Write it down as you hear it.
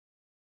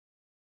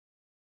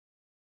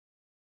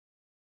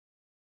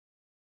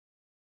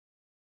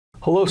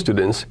Hello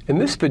students, in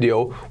this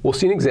video we'll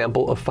see an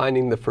example of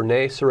finding the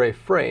Frenet-Serret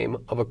frame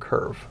of a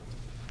curve.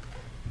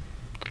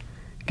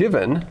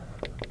 Given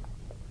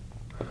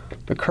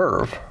the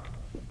curve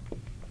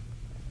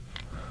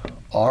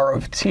r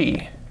of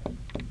t,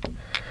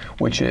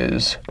 which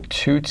is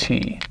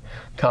 2t,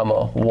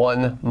 comma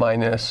 1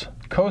 minus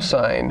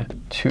cosine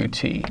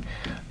 2t,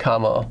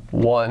 comma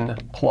 1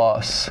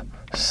 plus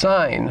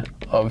sine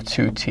of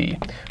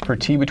 2t, for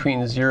t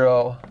between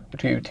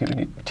t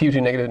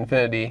between negative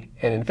infinity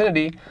and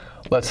infinity,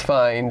 let's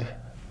find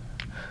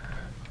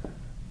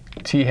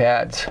t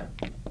hat,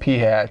 p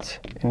hat,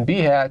 and b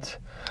hat,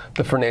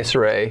 the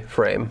Frenet-Serret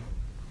frame.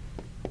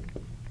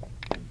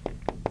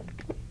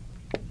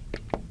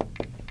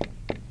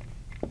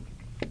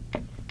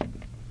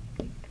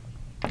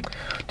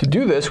 To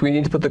do this, we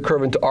need to put the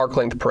curve into arc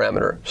length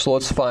parameter. So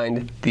let's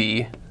find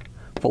the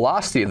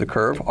velocity of the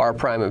curve. R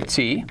prime of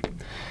t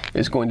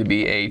is going to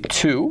be a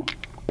 2.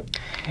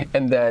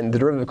 And then the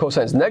derivative of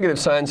cosine is negative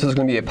sine, so it's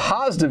going to be a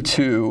positive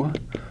 2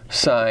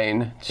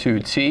 sine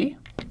 2t.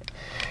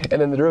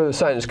 And then the derivative of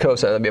sine is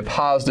cosine. That'll be a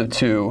positive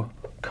 2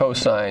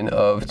 cosine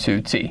of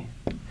 2t.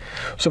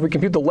 So if we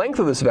compute the length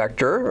of this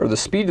vector, or the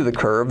speed of the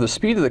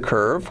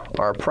curve,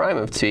 r prime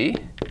of t,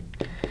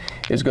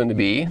 is going to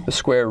be the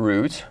square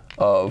root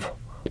of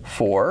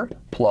 4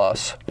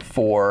 plus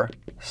 4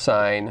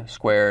 sine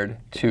squared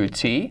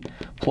 2t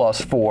plus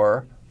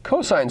 4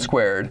 cosine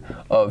squared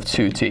of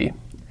 2t.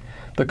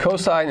 The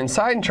cosine and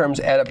sine terms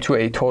add up to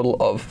a total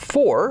of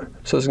 4,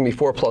 so this is going to be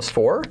 4 plus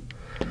 4.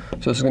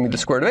 So this is going to be the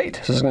square root of 8.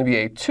 So this is going to be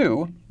a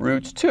 2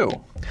 root 2.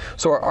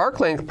 So our arc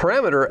length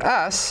parameter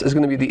s is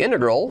going to be the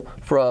integral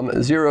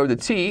from 0 to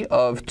t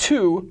of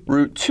 2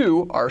 root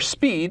 2, our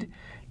speed,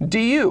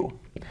 du.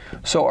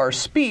 So our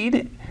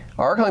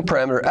arc length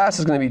parameter s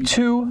is going to be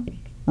 2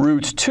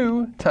 root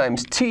 2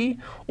 times t,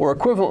 or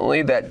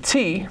equivalently that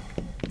t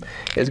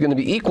is going to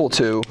be equal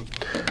to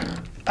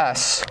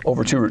s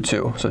over 2 root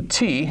 2. So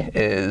t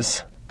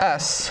is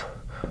s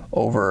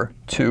over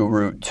 2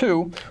 root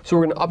 2. So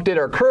we're going to update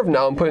our curve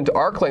now and put into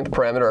arc length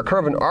parameter. Our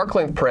curve and arc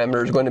length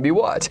parameter is going to be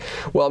what?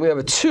 Well, we have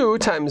a 2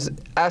 times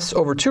s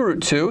over 2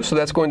 root 2, so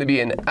that's going to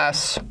be an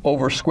s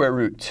over square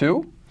root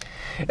 2.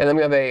 And then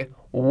we have a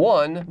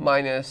 1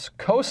 minus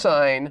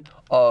cosine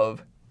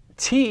of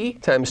t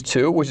times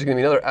 2, which is going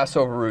to be another s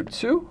over root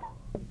 2.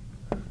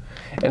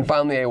 And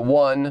finally a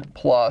 1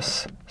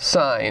 plus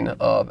sine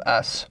of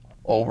s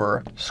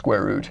over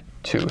square root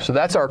 2. So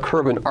that's our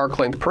curve and arc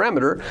length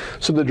parameter.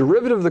 So the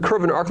derivative of the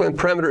curve and arc length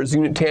parameter is the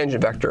unit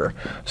tangent vector.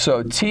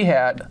 So t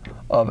hat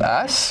of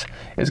s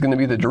is going to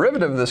be the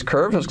derivative of this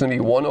curve, so it's going to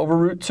be 1 over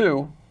root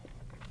 2.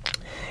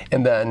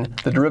 And then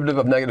the derivative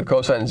of negative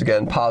cosine is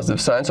again positive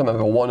sine, so I'm going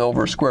to have a 1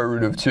 over square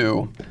root of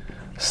 2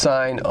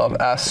 sine of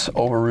s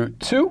over root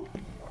 2.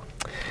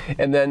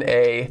 And then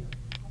a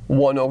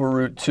 1 over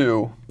root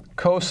 2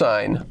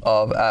 cosine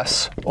of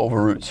s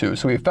over root 2.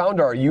 So we found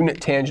our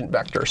unit tangent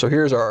vector. So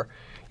here's our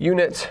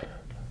unit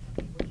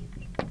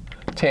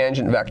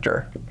tangent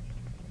vector.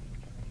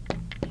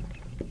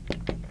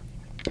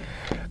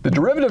 The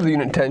derivative of the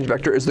unit tangent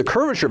vector is the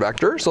curvature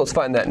vector, so let's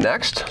find that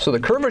next. So the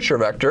curvature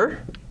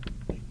vector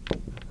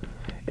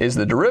is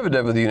the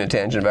derivative of the unit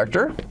tangent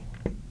vector.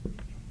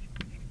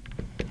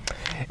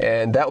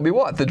 And that will be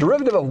what? The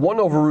derivative of 1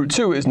 over root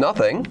 2 is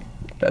nothing.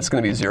 That's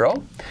going to be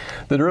 0.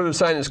 The derivative of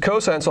sine is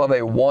cosine, so I'll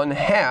have a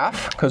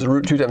 1/2, because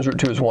root 2 times root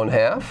 2 is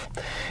 1/2.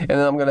 And then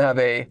I'm going to have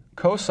a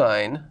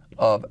cosine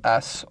of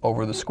s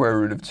over the square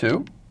root of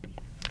 2.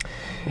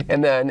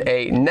 And then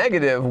a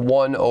negative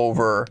 1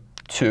 over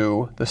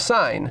 2, the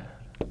sine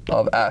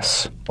of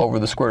s over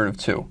the square root of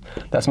 2.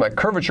 That's my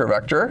curvature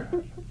vector.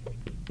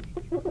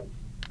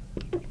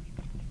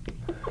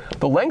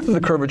 The length of the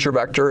curvature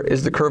vector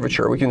is the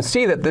curvature. We can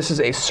see that this is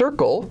a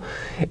circle,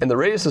 and the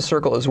radius of the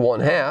circle is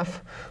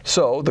 1/2.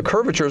 So the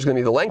curvature is going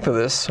to be the length of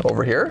this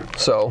over here.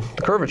 So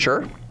the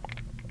curvature,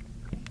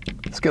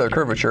 scalar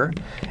curvature,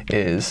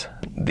 is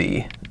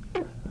the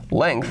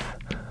length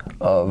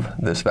of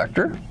this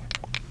vector.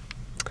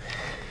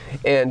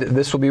 And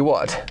this will be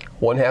what?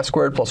 1/2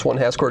 squared plus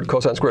 1/2 squared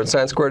cosine squared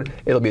sine squared.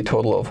 It'll be a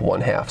total of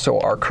 1/2. So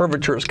our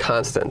curvature is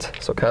constant.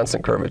 So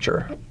constant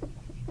curvature.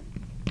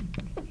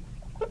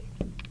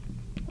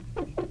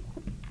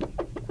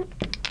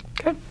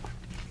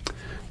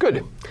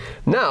 Good.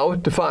 Now,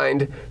 to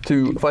find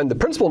the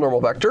principal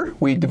normal vector,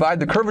 we divide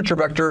the curvature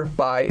vector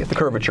by the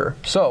curvature.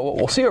 So what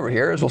we'll see over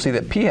here is we'll see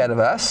that p hat of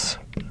s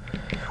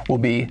will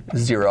be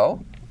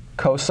 0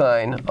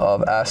 cosine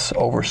of s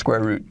over square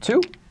root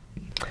 2,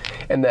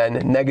 and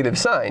then negative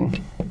sine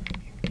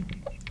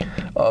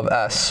of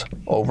s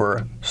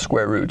over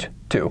square root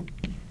 2.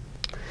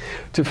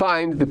 To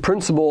find the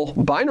principal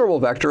binormal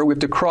vector, we have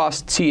to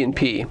cross t and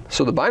p.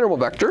 So the binormal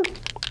vector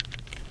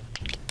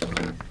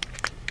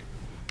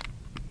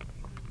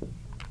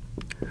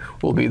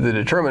will be the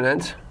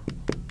determinant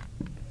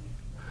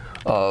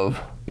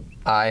of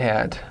I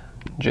hat,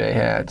 j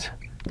hat,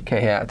 k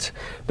hat.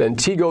 Then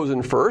t goes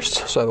in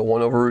first, so I have a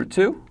 1 over root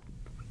 2.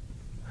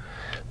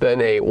 Then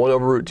a 1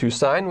 over root 2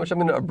 sine, which I'm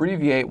going to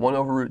abbreviate 1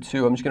 over root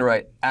 2. I'm just going to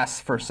write s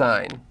for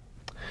sine.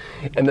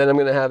 And then I'm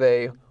going to have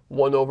a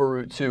 1 over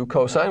root 2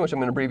 cosine, which I'm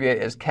going to abbreviate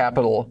as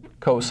capital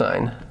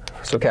cosine,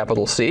 so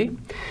capital C.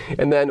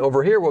 And then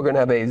over here, we're going to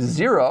have a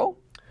 0.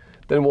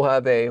 Then we'll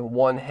have a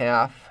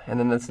 1/2, and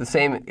then that's the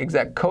same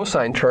exact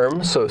cosine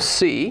term, so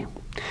C.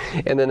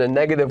 And then a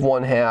negative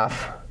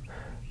 1/2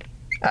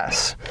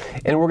 S.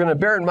 And we're going to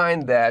bear in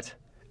mind that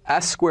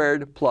S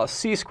squared plus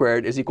C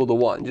squared is equal to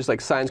 1, just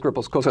like sine squared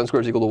plus cosine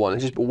squared is equal to 1.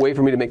 It's just a way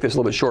for me to make this a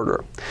little bit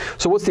shorter.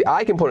 So what's the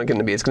I component going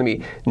to be? It's going to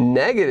be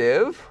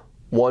negative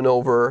 1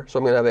 over, so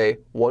I'm going to have a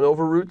 1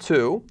 over root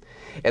 2.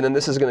 And then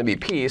this is going to be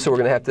P, so we're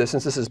going to have to,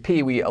 since this is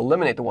P, we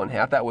eliminate the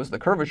 1/2. That was the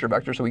curvature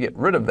vector, so we get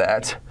rid of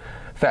that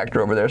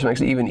factor over there. So it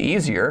makes it even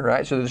easier,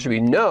 right? So there should be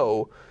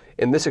no,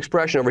 in this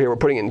expression over here, we're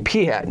putting in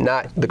P hat,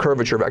 not the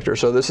curvature vector.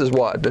 So this is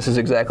what? This is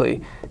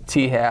exactly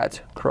T hat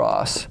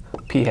cross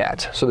P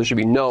hat. So there should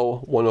be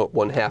no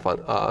 1/2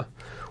 on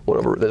 1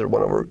 over, there's a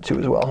 1 over 2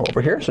 as well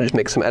over here. So just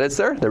make some edits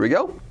there. There we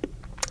go.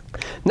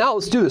 Now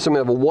let's do this. I'm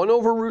going to have a 1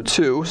 over root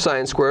 2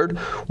 sine squared,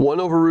 1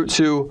 over root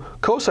 2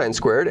 cosine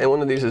squared, and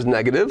one of these is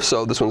negative,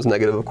 so this one's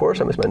negative, of course.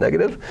 I missed my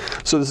negative.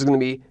 So this is going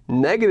to be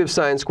negative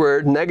sine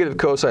squared, negative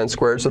cosine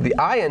squared. So the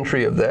I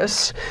entry of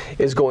this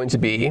is going to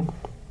be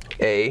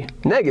a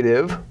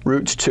negative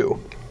root 2.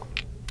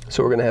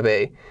 So we're going to have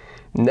a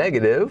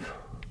negative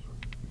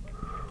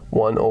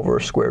 1 over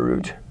square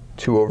root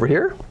 2 over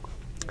here.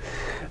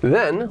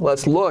 Then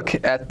let's look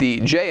at the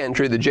J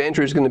entry. The J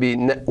entry is going to be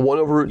 1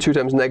 over root 2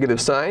 times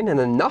negative sine, and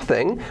then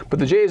nothing. But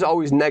the J is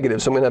always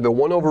negative, so I'm going to have a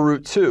 1 over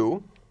root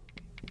 2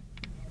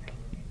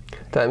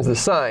 times the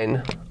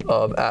sine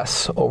of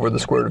S over the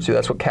square root of 2.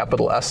 That's what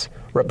capital S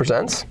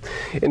represents.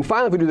 And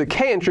finally, if we do the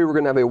K entry, we're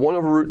going to have a 1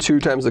 over root 2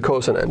 times the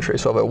cosine entry.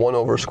 So I have a 1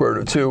 over square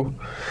root of 2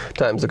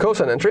 times the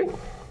cosine entry,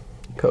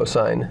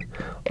 cosine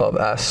of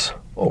S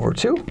over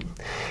 2.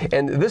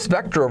 And this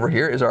vector over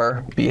here is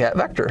our B hat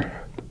vector.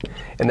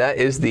 And that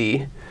is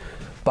the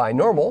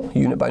binormal,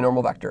 unit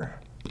binormal vector.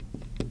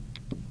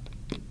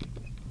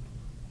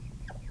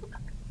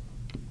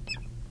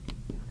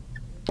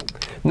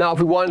 Now, if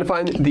we wanted to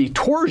find the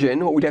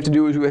torsion, what we'd have to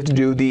do is we have to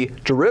do the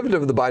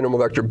derivative of the binormal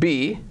vector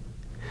B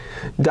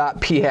dot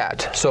P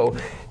hat. So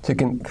to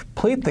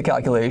complete the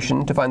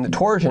calculation, to find the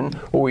torsion,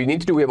 what we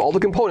need to do, we have all the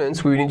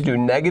components, we need to do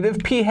negative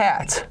P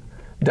hat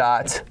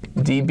dot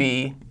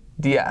dB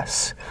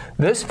ds.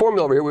 This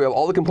formula over here, we have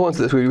all the components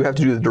of this. We have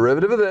to do the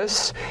derivative of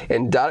this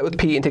and dot it with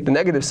P and take the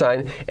negative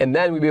sign, and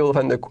then we'd be able to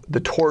find the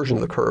torsion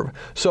of the curve.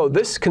 So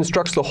this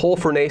constructs the whole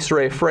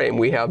Frenet-Serret frame.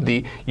 We have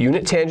the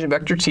unit tangent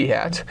vector T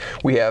hat.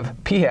 We have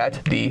P hat,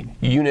 the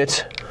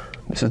unit,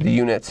 this is the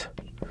unit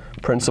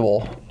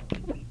principal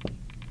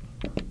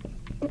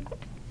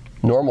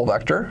normal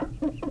vector.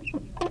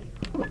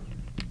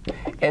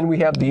 And we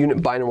have the unit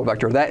binormal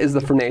vector. That is the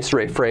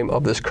Frenet-Serret frame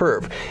of this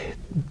curve.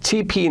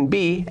 T, P, and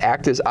B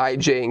act as I,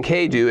 J, and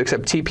K do,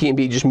 except T, P, and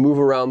B just move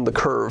around the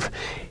curve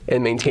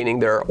and maintaining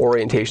their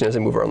orientation as they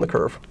move around the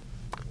curve.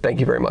 Thank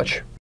you very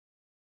much.